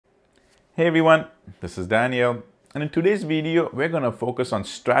Hey everyone, this is Daniel, and in today's video, we're going to focus on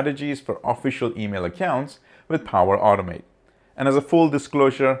strategies for official email accounts with Power Automate. And as a full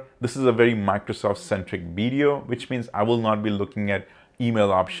disclosure, this is a very Microsoft-centric video, which means I will not be looking at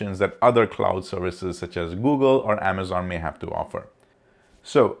email options that other cloud services such as Google or Amazon may have to offer.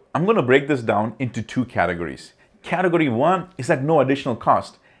 So I'm going to break this down into two categories. Category one is at no additional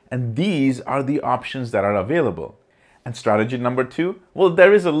cost, and these are the options that are available. And strategy number two, well,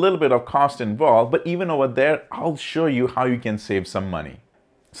 there is a little bit of cost involved, but even over there, I'll show you how you can save some money.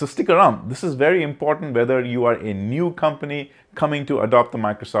 So stick around. This is very important whether you are a new company coming to adopt the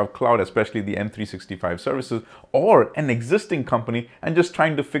Microsoft Cloud, especially the M365 services, or an existing company and just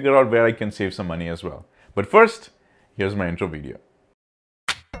trying to figure out where I can save some money as well. But first, here's my intro video.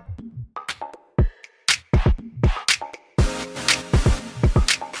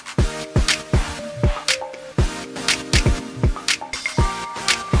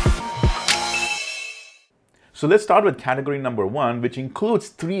 So let's start with category number one, which includes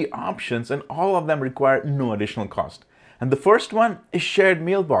three options and all of them require no additional cost. And the first one is shared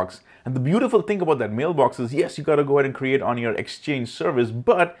mailbox. And the beautiful thing about that mailbox is, yes, you got to go ahead and create on your Exchange service,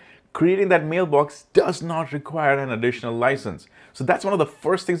 but creating that mailbox does not require an additional license. So that's one of the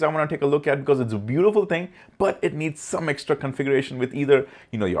first things I want to take a look at because it's a beautiful thing, but it needs some extra configuration with either,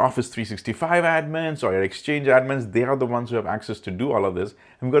 your Office 365 admins or your Exchange admins. They are the ones who have access to do all of this.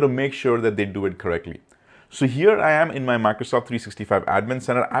 And we've got to make sure that they do it correctly. So here I am in my Microsoft 365 Admin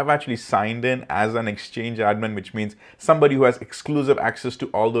Center. I've actually signed in as an Exchange admin, which means somebody who has exclusive access to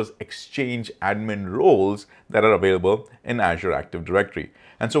all those Exchange admin roles that are available in Azure Active Directory.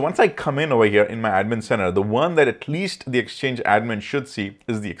 And so once I come in over here in my Admin Center, the one that at least the Exchange admin should see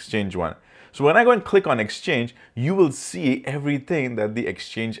is the Exchange one. So when I go and click on Exchange, you will see everything that the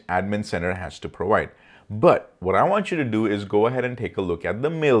Exchange Admin Center has to provide. But what I want you to do is go ahead and take a look at the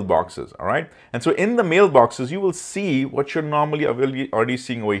mailboxes, all right? And so in the mailboxes, you will see what you're normally already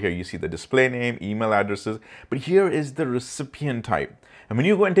seeing over here. You see the display name, email addresses, but here is the recipient type. And when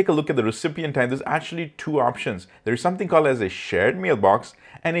you go and take a look at the recipient type, there's actually two options. There's something called as a shared mailbox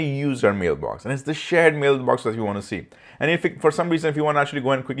and a user mailbox. And it's the shared mailbox that you want to see. And for some reason, if you want to actually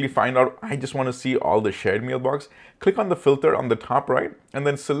go and quickly find out, I just want to see all the shared mailbox, click on the filter on the top right, and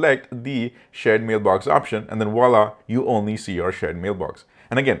then select the shared mailbox option. And then voila, you only see your shared mailbox.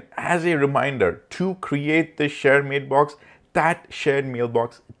 And again, as a reminder, to create this shared mailbox, that shared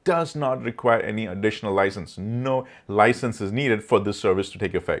mailbox does not require any additional license. No license is needed for this service to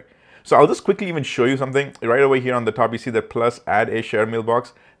take effect. So I'll just quickly even show you something. Right over here on the top, you see that plus add a shared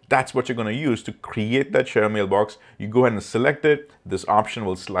mailbox. That's what you're going to use to create that share mailbox. You go ahead and select it. This option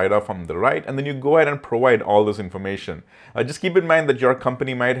will slide off on the right, and then you go ahead and provide all this information. Just keep in mind that your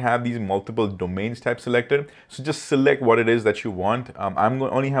company might have these multiple domains type selected. So just select what it is that you want. I'm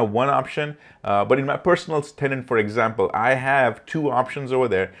going to only have one option, but in my personal tenant, for example, I have two options over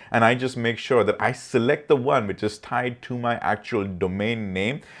there, and I just make sure that I select the one which is tied to my actual domain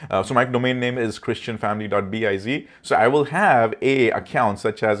name. So my domain name is christianfamily.biz. So I will have a account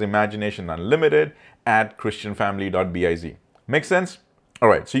such as Imagination Unlimited at christianfamily.biz. Make sense? All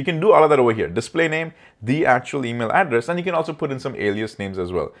right, so you can do all of that over here. Display name, the actual email address, and you can also put in some alias names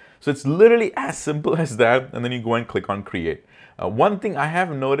as well. So it's literally as simple as that, and then you go and click on create. One thing I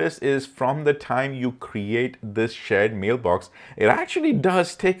have noticed is from the time you create this shared mailbox, it actually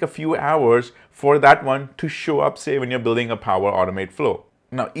does take a few hours for that one to show up, say, when you're building a Power Automate flow.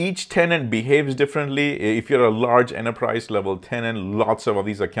 Now, each tenant behaves differently. If you're a large enterprise level tenant, lots of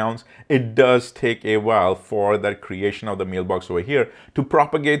these accounts, it does take a while for that creation of the mailbox over here to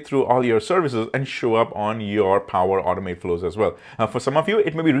propagate through all your services and show up on your Power Automate flows as well. For some of you,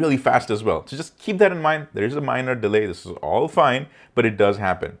 it may be really fast as well. So just keep that in mind. There is a minor delay. This is all fine, but it does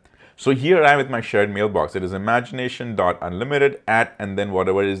happen. So here I am with my shared mailbox. It is imagination.unlimited at, and then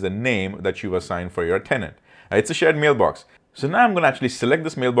whatever is the name that you assign for your tenant. It's a shared mailbox. So now I'm going to actually select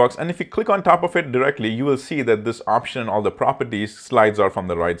this mailbox, and if you click on top of it directly, you will see that this option and all the properties slides out from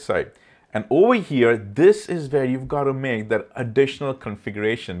the right side. And over here, this is where you've got to make that additional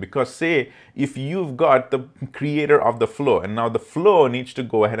configuration, because say if you've got the creator of the flow and now the flow needs to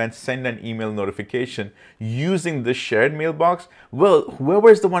go ahead and send an email notification using the shared mailbox, well, whoever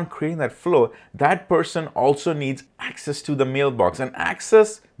is the one creating that flow, that person also needs access to the mailbox. And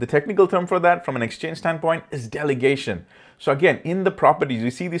access, the technical term for that from an Exchange standpoint, is delegation. So again, in the properties, you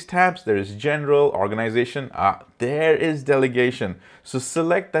see these tabs, there is general, organization, there is delegation. So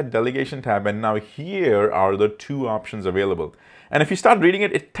select that delegation tab, and now here are the two options available. And if you start reading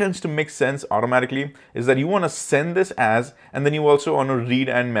it, it tends to make sense automatically, is that you want to send this as, and then you also want to read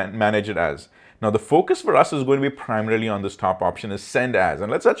and manage it as. Now the focus for us is going to be primarily on this top option is send as.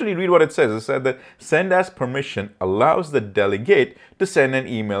 And let's actually read what it says. It said that send as permission allows the delegate to send an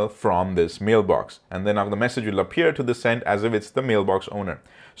email from this mailbox. And then now the message will appear to the send as if it's the mailbox owner.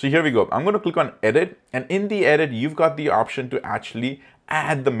 So here we go. I'm going to click on edit, and in the edit, you've got the option to actually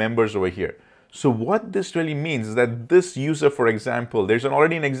add the members over here. So what this really means is that this user, for example, there's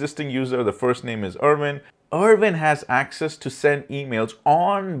already an existing user. The first name is Irvin. Irvin has access to send emails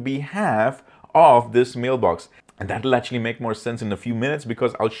on behalf of this mailbox. And that'll actually make more sense in a few minutes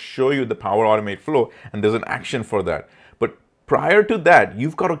because I'll show you the Power Automate flow and there's an action for that. But prior to that,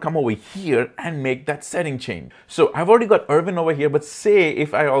 you've got to come over here and make that setting change. So I've already got Irvin over here, but say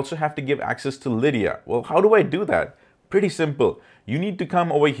if I also have to give access to Lydia, well, how do I do that? Pretty simple. You need to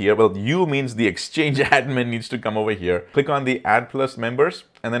come over here. Well, you means the Exchange admin needs to come over here. Click on the Add Plus Members,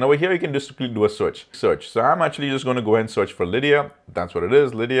 and then over here you can just do a search. So I'm actually just going to go ahead and search for Lydia. That's what it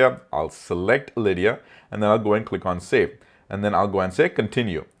is, Lydia. I'll select Lydia, and then I'll go and click on Save. And then I'll go and say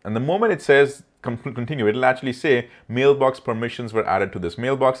Continue. And the moment it says continue, it'll actually say mailbox permissions were added to this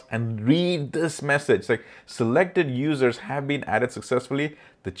mailbox, and read this message. It's like selected users have been added successfully.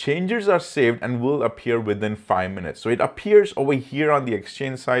 The changes are saved and will appear within 5 minutes. So it appears over here on the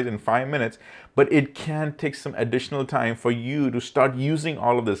Exchange side in 5 minutes, but it can take some additional time for you to start using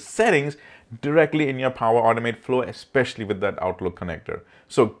all of the settings directly in your Power Automate flow, especially with that Outlook connector.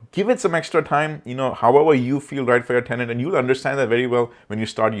 So give it some extra time, however you feel right for your tenant, and you'll understand that very well when you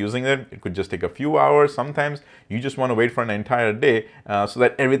start using it. It could just take a few hours. Sometimes you just want to wait for an entire day so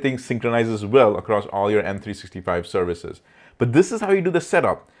that everything synchronizes well across all your M365 services. But this is how you do the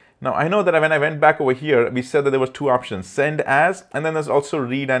setup. Now, I know that when I went back over here, we said that there was two options, send as, and then there's also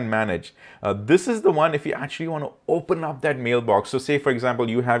read and manage. This is the one if you actually want to open up that mailbox. So say, for example,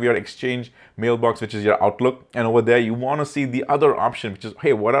 you have your Exchange mailbox, which is your Outlook, and over there you want to see the other option, which is,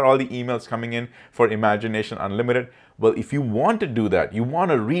 hey, what are all the emails coming in for Imagination Unlimited? Well, if you want to do that, you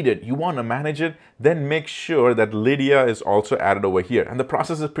want to read it, you want to manage it, then make sure that Lydia is also added over here. And the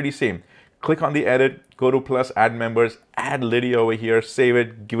process is pretty same. Click on the edit, go to plus add members, add Lydia over here, save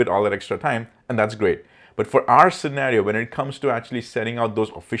it, give it all that extra time, and that's great. But for our scenario, when it comes to actually setting out those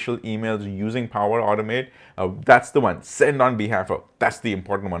official emails using Power Automate, that's the one, send on behalf of. That's the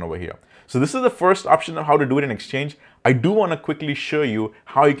important one over here. So this is the first option of how to do it in Exchange. I do want to quickly show you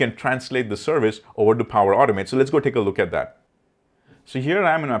how you can translate the service over to Power Automate. So let's go take a look at that. So here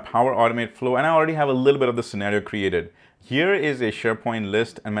I am in my Power Automate flow, and I already have a little bit of the scenario created. Here is a SharePoint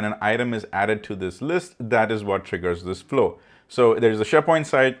list, and when an item is added to this list, that is what triggers this flow. So there's a SharePoint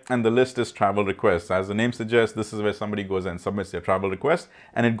site, and the list is travel requests. As the name suggests, this is where somebody goes and submits their travel request,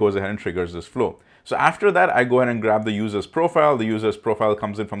 and it goes ahead and triggers this flow. So after that, I go ahead and grab the user's profile. The user's profile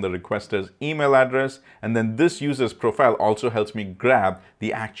comes in from the requester's email address, and then this user's profile also helps me grab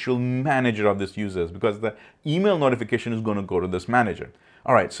the actual manager of this user, because the email notification is going to go to this manager.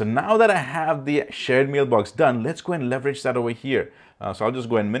 All right, so now that I have the shared mailbox done, let's go and leverage that over here. So I'll just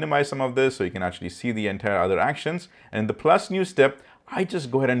go and minimize some of this so you can actually see the entire other actions. And in the plus new step, I just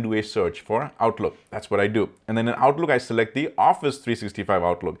go ahead and do a search for Outlook. That's what I do. And then in Outlook, I select the Office 365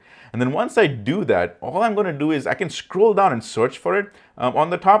 Outlook. And then once I do that, all I'm going to do is I can scroll down and search for it. On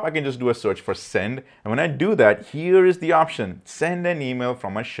the top, I can just do a search for send. And when I do that, here is the option, send an email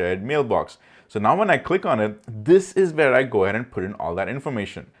from a shared mailbox. So now when I click on it, this is where I go ahead and put in all that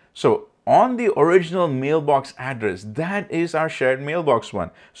information. So on the original mailbox address, that is our shared mailbox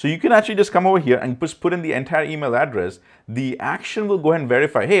one. So you can actually just come over here and just put in the entire email address. The action will go ahead and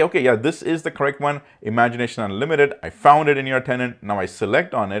verify, hey, okay, yeah, this is the correct one, Imagination Unlimited. I found it in your tenant. Now I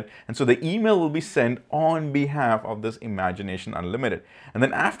select on it. And so the email will be sent on behalf of this Imagination Unlimited. And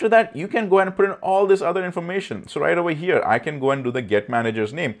then after that, you can go ahead and put in all this other information. So right over here, I can go and do the get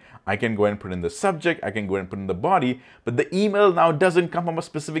manager's name. I can go and put in the subject. I can go and put in the body. But the email now doesn't come from a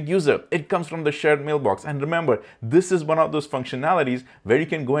specific user. It comes from the shared mailbox. And remember, this is one of those functionalities where you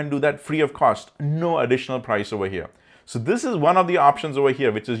can go and do that free of cost. No additional price over here. So this is one of the options over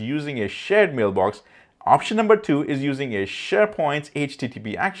here, which is using a shared mailbox. Option number 2 is using a SharePoint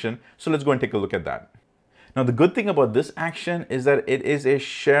HTTP action. So let's go and take a look at that. Now, the good thing about this action is that it is a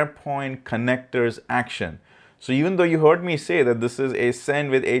SharePoint connectors action. So even though you heard me say that this is a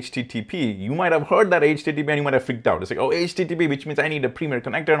send with HTTP, you might have heard that HTTP and you might have freaked out. It's like, oh, HTTP, which means I need a Premier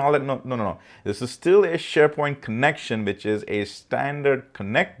connector and all that. No. This is still a SharePoint connection, which is a standard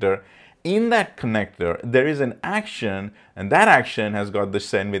connector. In that connector, there is an action, and that action has got the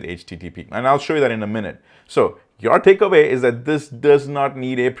send with HTTP. And I'll show you that in a minute. So your takeaway is that this does not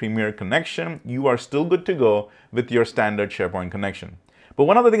need a Premier connection. You are still good to go with your standard SharePoint connection. But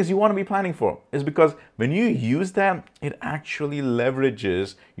one of the things you want to be planning for is because when you use that, it actually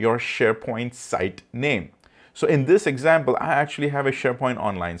leverages your SharePoint site name. So in this example, I actually have a SharePoint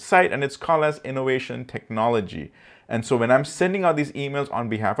online site and it's called as Innovation Technology. And so when I'm sending out these emails on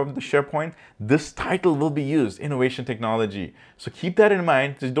behalf of the SharePoint, this title will be used, Innovation Technology. So keep that in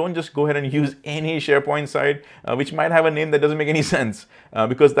mind. Just don't just go ahead and use any SharePoint site, which might have a name that doesn't make any sense,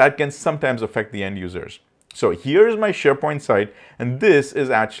 because that can sometimes affect the end users. So here's my SharePoint site, and this is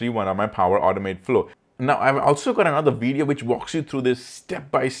actually one of my Power Automate flow. Now, I've also got another video which walks you through this step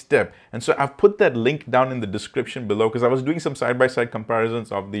by step. And so I've put that link down in the description below because I was doing some side-by-side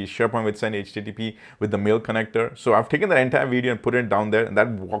comparisons of the SharePoint with Send HTTP with the mail connector. So I've taken that entire video and put it down there, and that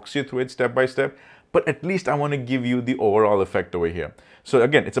walks you through it step by step. But at least I want to give you the overall effect over here. So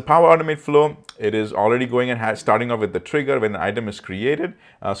again, it's a Power Automate flow. It is already going and starting off with the trigger when an item is created.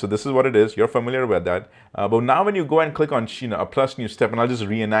 So this is what it is. You're familiar with that. But now when you go and click on a plus new step, and I'll just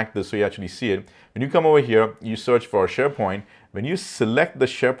reenact this so you actually see it. When you come over here, you search for SharePoint. When you select the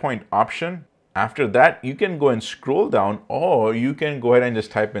SharePoint option, after that, you can go and scroll down, or you can go ahead and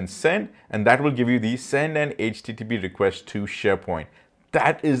just type in send, and that will give you the send an HTTP request to SharePoint.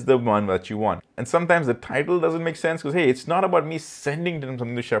 That is the one that you want. And sometimes the title doesn't make sense because, hey, it's not about me sending them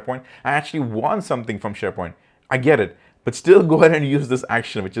something to SharePoint. I actually want something from SharePoint. I get it. But still go ahead and use this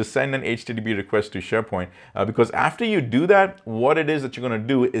action, which is send an HTTP request to SharePoint. Because after you do that, what it is that you're going to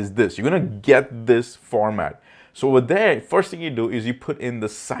do is this. You're going to get this format. So over there, first thing you do is you put in the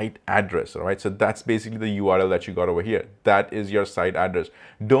site address, all right? So that's basically the URL that you got over here. That is your site address.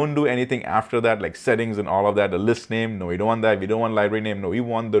 Don't do anything after that, like settings and all of that. The list name, no, we don't want that. We don't want library name, no, we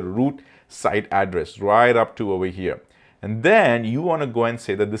want the root site address right up to over here. And then you want to go and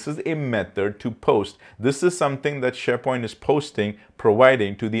say that this is a method to post. This is something that SharePoint is posting,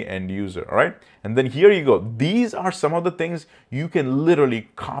 providing to the end user, all right? And then here you go. These are some of the things you can literally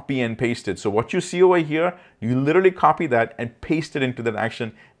copy and paste it. So what you see over here, you literally copy that and paste it into that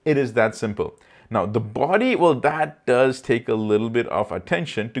action. It is that simple. Now the body, well, that does take a little bit of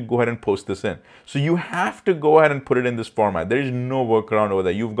attention to go ahead and post this in. So you have to go ahead and put it in this format. There is no workaround over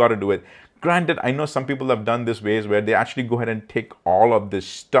there. You've got to do it. Granted, I know some people have done this ways where they actually go ahead and take all of this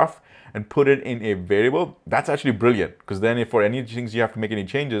stuff and put it in a variable. That's actually brilliant, because then if for any things you have to make any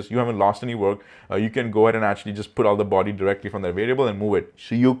changes, you haven't lost any work. You can go ahead and actually just put all the body directly from that variable and move it.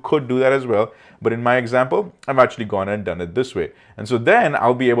 So you could do that as well. But in my example, I've actually gone and done it this way. And so then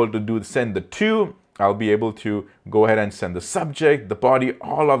I'll be able to send the to. I'll be able to go ahead and send the subject, the body,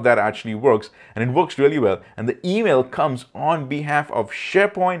 all of that actually works. And it works really well. And the email comes on behalf of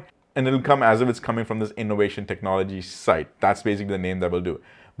SharePoint, and it'll come as if it's coming from this Innovation Technology site. That's basically the name that will do.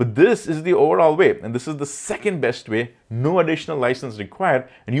 But this is the overall way, and this is the second best way. No additional license required,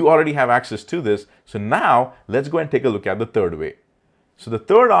 and you already have access to this. So now let's go and take a look at the third way. So the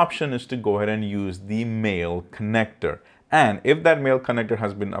third option is to go ahead and use the mail connector. And if that mail connector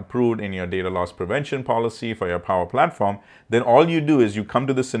has been approved in your data loss prevention policy for your Power Platform, then all you do is you come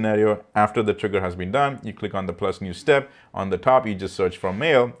to the scenario after the trigger has been done, you click on the plus new step, on the top you just search for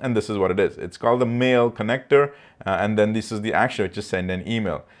mail, and this is what it is. It's called the mail connector, and then this is the action, which is send an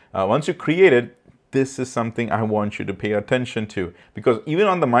email. Once you create it, this is something I want you to pay attention to, because even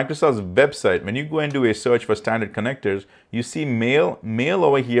on the Microsoft's website, when you go and do a search for standard connectors, you see mail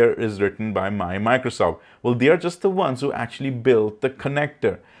over here is written by Microsoft. Well, they are just the ones who actually built the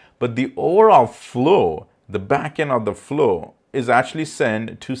connector. But the overall flow, the back end of the flow, is actually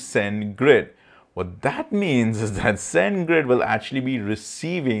sent to SendGrid. What that means is that SendGrid will actually be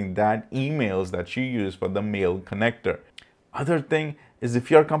receiving that emails that you use for the mail connector. Other thing is,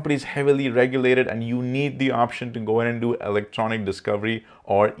 if your company is heavily regulated and you need the option to go ahead and do electronic discovery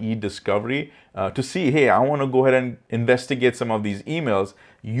or e-discovery to see, hey, I want to go ahead and investigate some of these emails,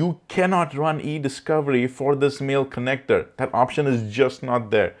 you cannot run e-discovery for this mail connector. That option is just not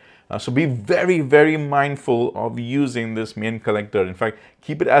there. So be very, very mindful of using this mail connector. In fact,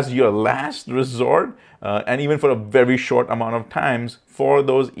 keep it as your last resort, and even for a very short amount of times for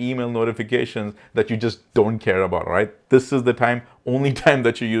those email notifications that you just don't care about, right? This is the only time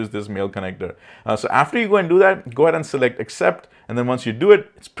that you use this mail connector. So after you go and do that, go ahead and select accept. And then once you do it,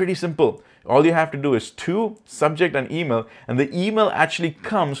 it's pretty simple. All you have to do is to subject and email, and the email actually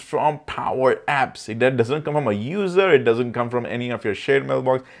comes from Power Apps. It doesn't come from a user. It doesn't come from any of your shared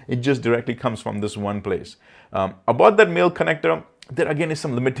mailbox. It just directly comes from this one place. About that mail connector, there again is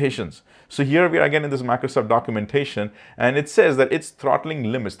some limitations. So here we are again in this Microsoft documentation, and it says that it's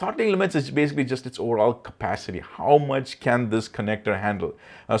throttling limits. Throttling limits is basically just its overall capacity. How much can this connector handle?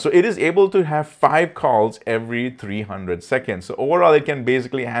 So it is able to have 5 calls every 300 seconds. So overall, it can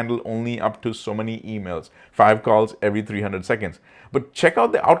basically handle only up to so many emails, 5 calls every 300 seconds. But check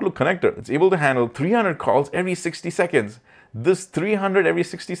out the Outlook connector. It's able to handle 300 calls every 60 seconds. This 300 every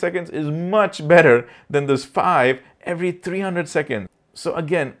 60 seconds is much better than this 5 every 300 seconds. So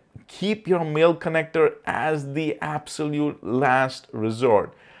again, keep your mail connector as the absolute last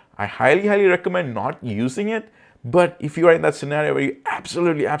resort. I highly recommend not using it, but if you are in that scenario where you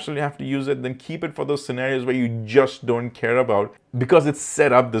absolutely have to use it, then keep it for those scenarios where you just don't care about, because it's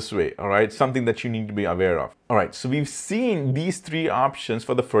set up this way, all right? Something that you need to be aware of. All right, so we've seen these 3 options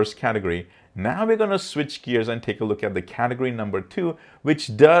for the first category. Now we're going to switch gears and take a look at the category number 2,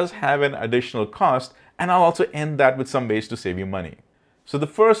 which does have an additional cost, and I'll also end that with some ways to save you money. So the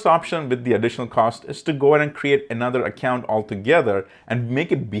first option with the additional cost is to go ahead and create another account altogether and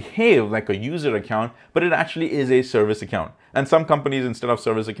make it behave like a user account, but it actually is a service account. And some companies, instead of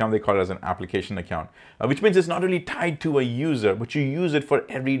service account, they call it as an application account, which means it's not really tied to a user, but you use it for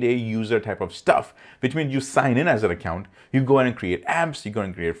everyday user type of stuff, which means you sign in as an account, you go ahead and create apps, you go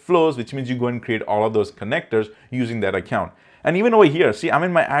and create flows, which means you go and create all of those connectors using that account. And even over here, see, I'm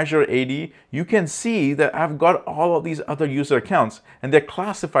in my Azure AD, you can see that I've got all of these other user accounts and they're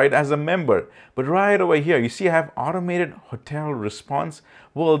classified as a member. But right over here, you see I have automated hotel response.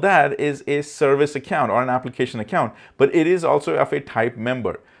 Well, that is a service account or an application account, but it is also of a type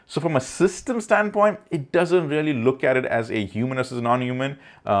member. So from a system standpoint, it doesn't really look at it as a human versus a non-human.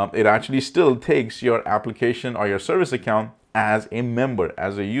 It actually still takes your application or your service account as a member,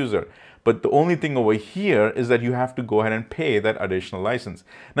 as a user. But the only thing over here is that you have to go ahead and pay that additional license.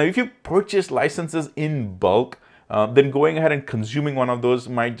 Now, if you purchase licenses in bulk, then going ahead and consuming one of those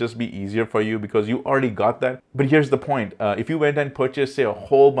might just be easier for you because you already got that. But here's the point. If you went and purchased, say, a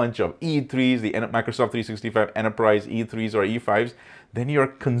whole bunch of E3s, the Microsoft 365 Enterprise E3s or E5s, then you're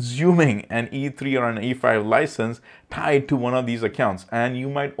consuming an E3 or an E5 license tied to one of these accounts. And you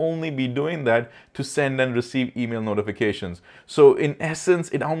might only be doing that to send and receive email notifications. So in essence,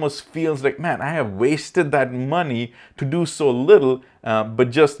 it almost feels like, man, I have wasted that money to do so little, but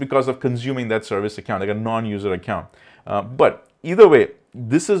just because of consuming that service account, like a non-user account. But either way,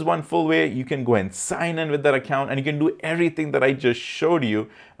 this is one full way you can go and sign in with that account, and you can do everything that I just showed you.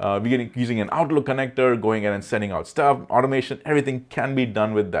 Using an Outlook connector, going in and sending out stuff, automation, everything can be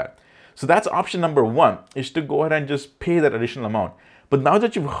done with that. So that's option number 1, is to go ahead and just pay that additional amount. But now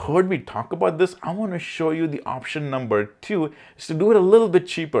that you've heard me talk about this, I want to show you the option number 2, is to do it a little bit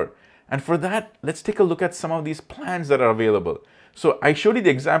cheaper. And for that, let's take a look at some of these plans that are available. So I showed you the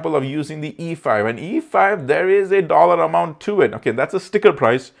example of using the E5, and E5, there is a dollar amount to it. Okay, that's a sticker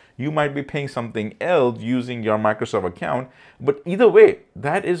price. You might be paying something else using your Microsoft account, but either way,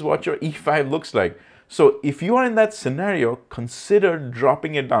 that is what your E5 looks like. So if you are in that scenario, consider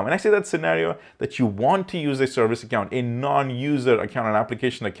dropping it down. When I say that scenario, that you want to use a service account, a non-user account, an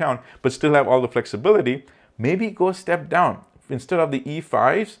application account, but still have all the flexibility, maybe go a step down. Instead of the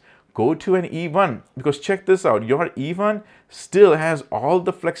E5s, go to an E1, because check this out, your E1 still has all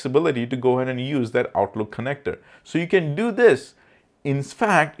the flexibility to go ahead and use that Outlook connector. So you can do this. In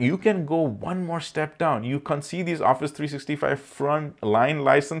fact, you can go one more step down. You can see these Office 365 front line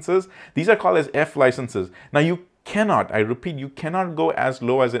licenses. These are called as F licenses. Now you cannot, I repeat, you cannot go as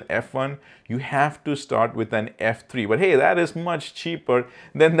low as an F1. You have to start with an F3. But hey, that is much cheaper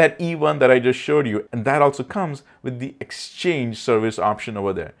than that E1 that I just showed you. And that also comes with the exchange service option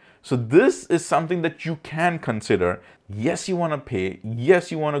over there. So this is something that you can consider. Yes, you want to pay.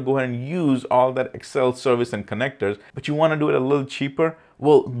 Yes, you want to go ahead and use all that Excel service and connectors, but you want to do it a little cheaper?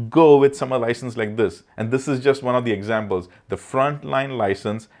 Well, go with some license like this. And this is just one of the examples, the frontline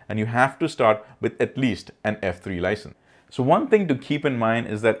license, and you have to start with at least an F3 license. So one thing to keep in mind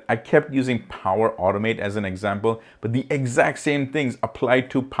is that I kept using Power Automate as an example, but the exact same things apply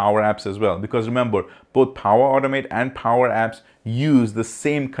to Power Apps as well. Because remember, both Power Automate and Power Apps use the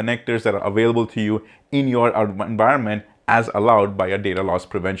same connectors that are available to you in your environment as allowed by a data loss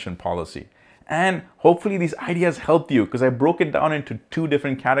prevention policy. And hopefully these ideas helped you, because I broke it down into 2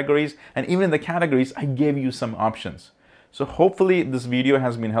 different categories, and even in the categories, I gave you some options. So hopefully this video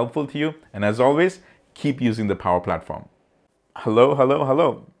has been helpful to you. And as always, keep using the Power Platform.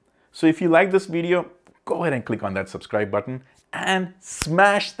 Hello. So if you like this video, go ahead and click on that subscribe button and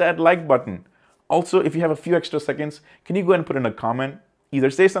smash that like button. Also, if you have a few extra seconds, can you go ahead and put in a comment? Either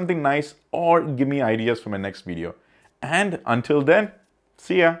say something nice or give me ideas for my next video. And until then,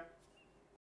 see ya.